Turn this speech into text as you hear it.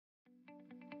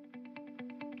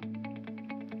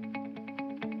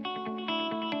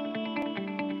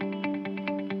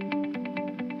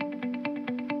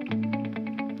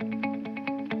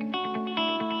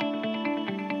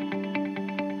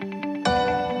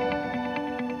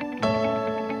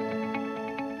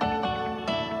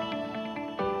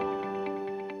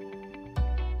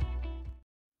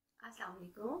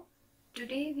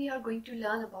going to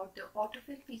learn about the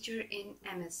autofill feature in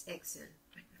MS Excel.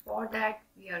 But before that,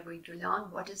 we are going to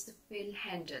learn what is the fill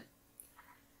handle.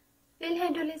 Fill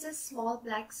handle is a small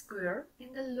black square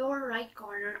in the lower right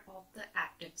corner of the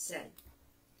active cell.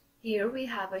 Here we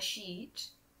have a sheet.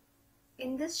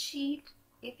 In this sheet,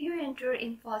 if you enter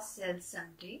in first cell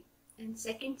Sunday and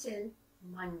second cell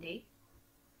Monday,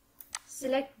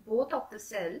 select both of the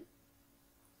cells.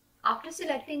 After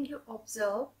selecting, you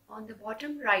observe on the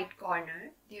bottom right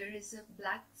corner there is a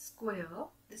black square.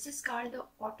 This is called the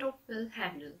autofill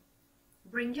handle.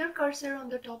 Bring your cursor on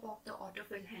the top of the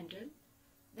autofill handle.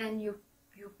 Then you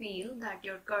feel that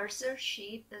your cursor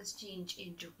shape is changed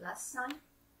into plus sign.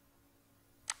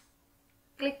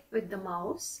 Click with the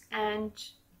mouse and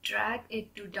drag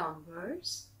it to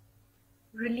downwards.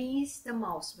 Release the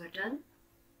mouse button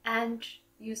and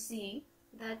you see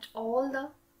that all the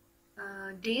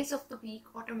days of the week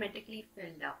automatically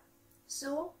filled up.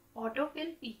 So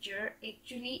autofill feature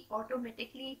actually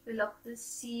automatically fill up the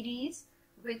series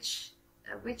which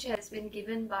has been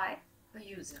given by a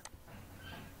user.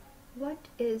 What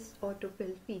is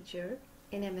autofill feature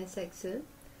in MS Excel?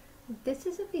 This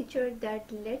is a feature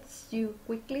that lets you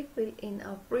quickly fill in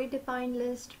a predefined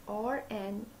list or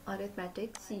an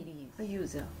arithmetic series. A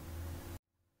user.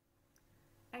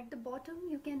 At the bottom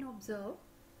you can observe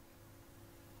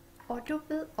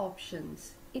Autofill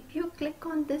Options. If you click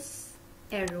on this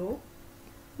arrow,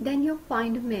 then you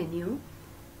find a menu.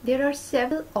 There are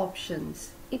several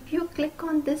options. If you click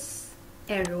on this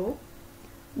arrow,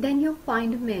 then you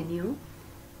find a menu.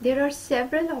 There are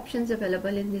several options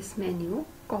available in this menu.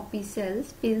 Copy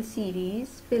cells, fill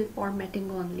series, fill formatting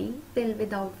only, fill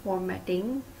without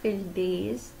formatting, fill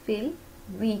days, fill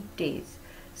weekdays.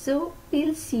 So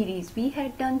fill series, we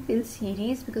had done fill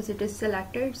series because it is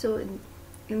selected. So in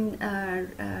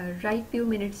right few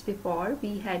minutes before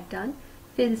we had done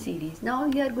fill series. Now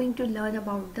we are going to learn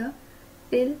about the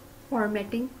fill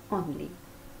formatting only.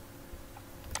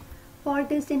 For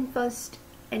this, in first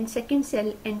and second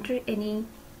cell, enter any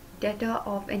data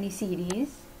of any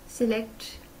series,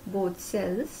 select both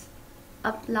cells,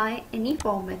 apply any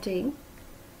formatting,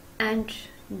 and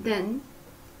then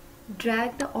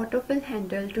drag the autofill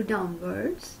handle to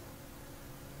downwards.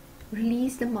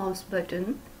 Release the mouse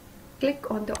button,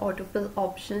 click on the autofill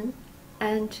option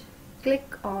and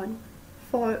click on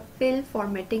fill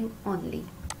formatting only.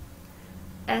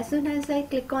 As soon as I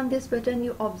click on this button,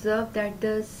 you observe that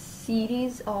the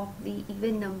series of the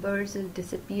even numbers will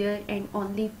disappear and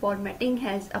only formatting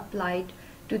has applied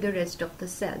to the rest of the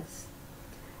cells.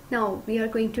 Now we are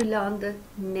going to learn the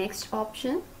next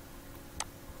option.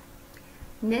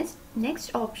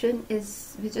 Next option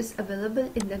is which is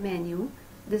available in the menu.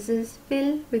 This is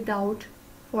fill without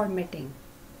formatting.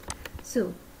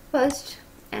 So first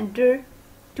enter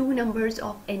two numbers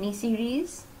of any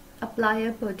series, apply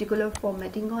a particular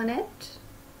formatting on it,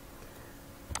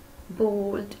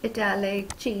 bold,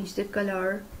 italic, change the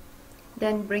color,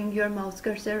 then bring your mouse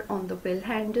cursor on the fill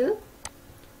handle,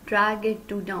 drag it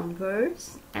to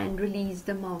downwards and release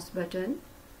the mouse button,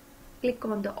 click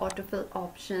on the autofill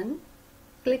option,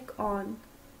 click on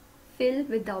fill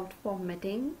without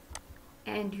formatting,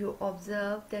 and you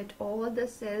observe that all the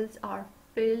cells are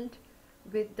filled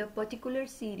with the particular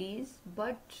series,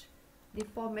 but the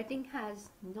formatting has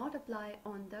not applied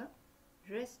on the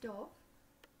rest of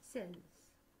cells.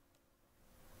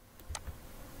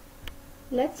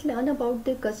 Let's learn about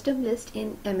the custom list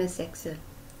in MS Excel.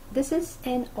 This is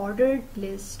an ordered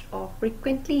list of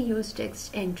frequently used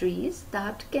text entries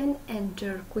that can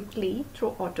enter quickly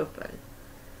through autofill.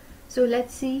 So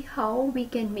let's see how we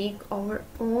can make our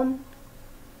own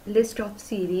list of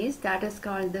series, that is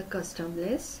called the custom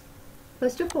list.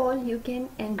 First of all, you can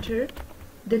enter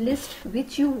the list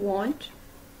which you want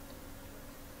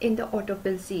in the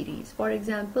autofill series. For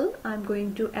example, I'm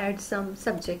going to add some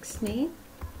subjects name.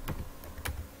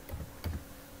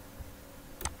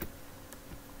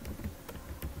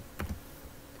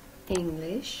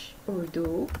 English,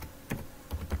 Urdu,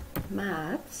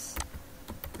 Maths,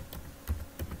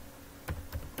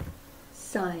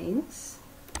 Science.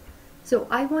 So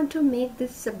I want to make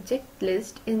this subject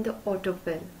list in the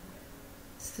autofill.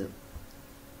 So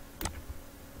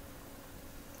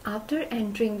after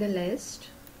entering the list,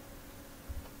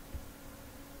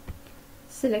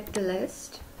 select the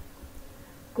list,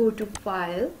 go to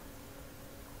File,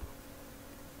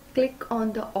 click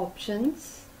on the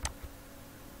Options.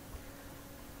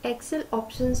 Excel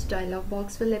Options dialog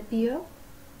box will appear.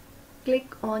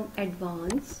 Click on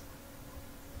Advanced.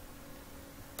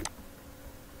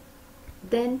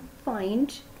 Then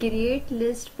find Create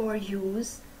List for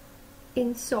Use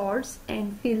in sorts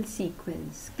and fill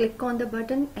sequence. Click on the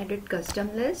button edit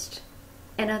custom list.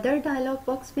 Another dialog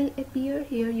box will appear.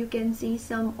 Here you can see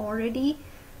some already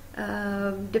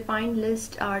defined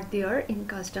lists are there in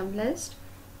custom list,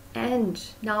 and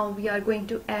now we are going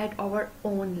to add our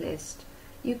own list.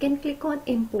 You can click on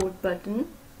import button.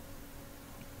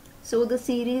 So the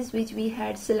series which we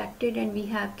had selected and we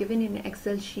have given in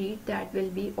Excel sheet, that will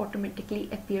be automatically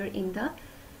appear in the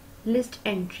list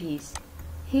entries.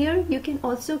 Here you can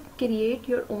also create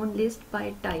your own list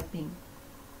by typing.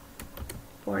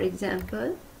 For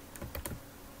example,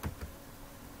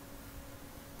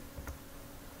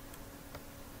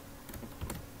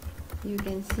 you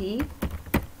can see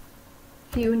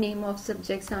few name of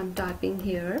subjects I'm typing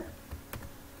here,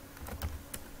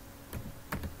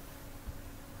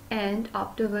 and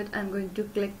afterward I'm going to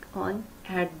click on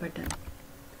add button.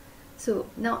 So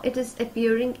now it is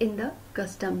appearing in the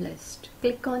custom list.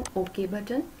 Click on OK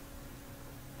button.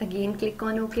 Again click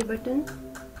on OK button.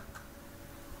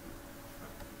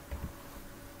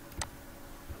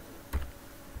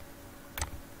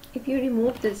 If you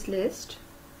remove this list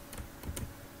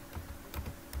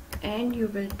and you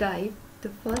will type the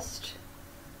first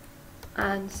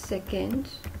and second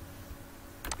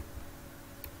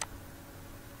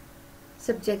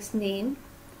subject's name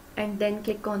and then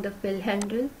click on the fill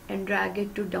handle and drag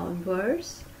it to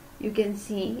downwards, you can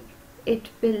see it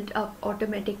filled up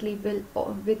automatically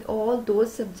with all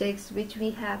those subjects which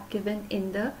we have given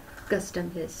in the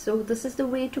custom list. So this is the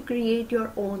way to create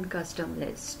your own custom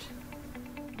list.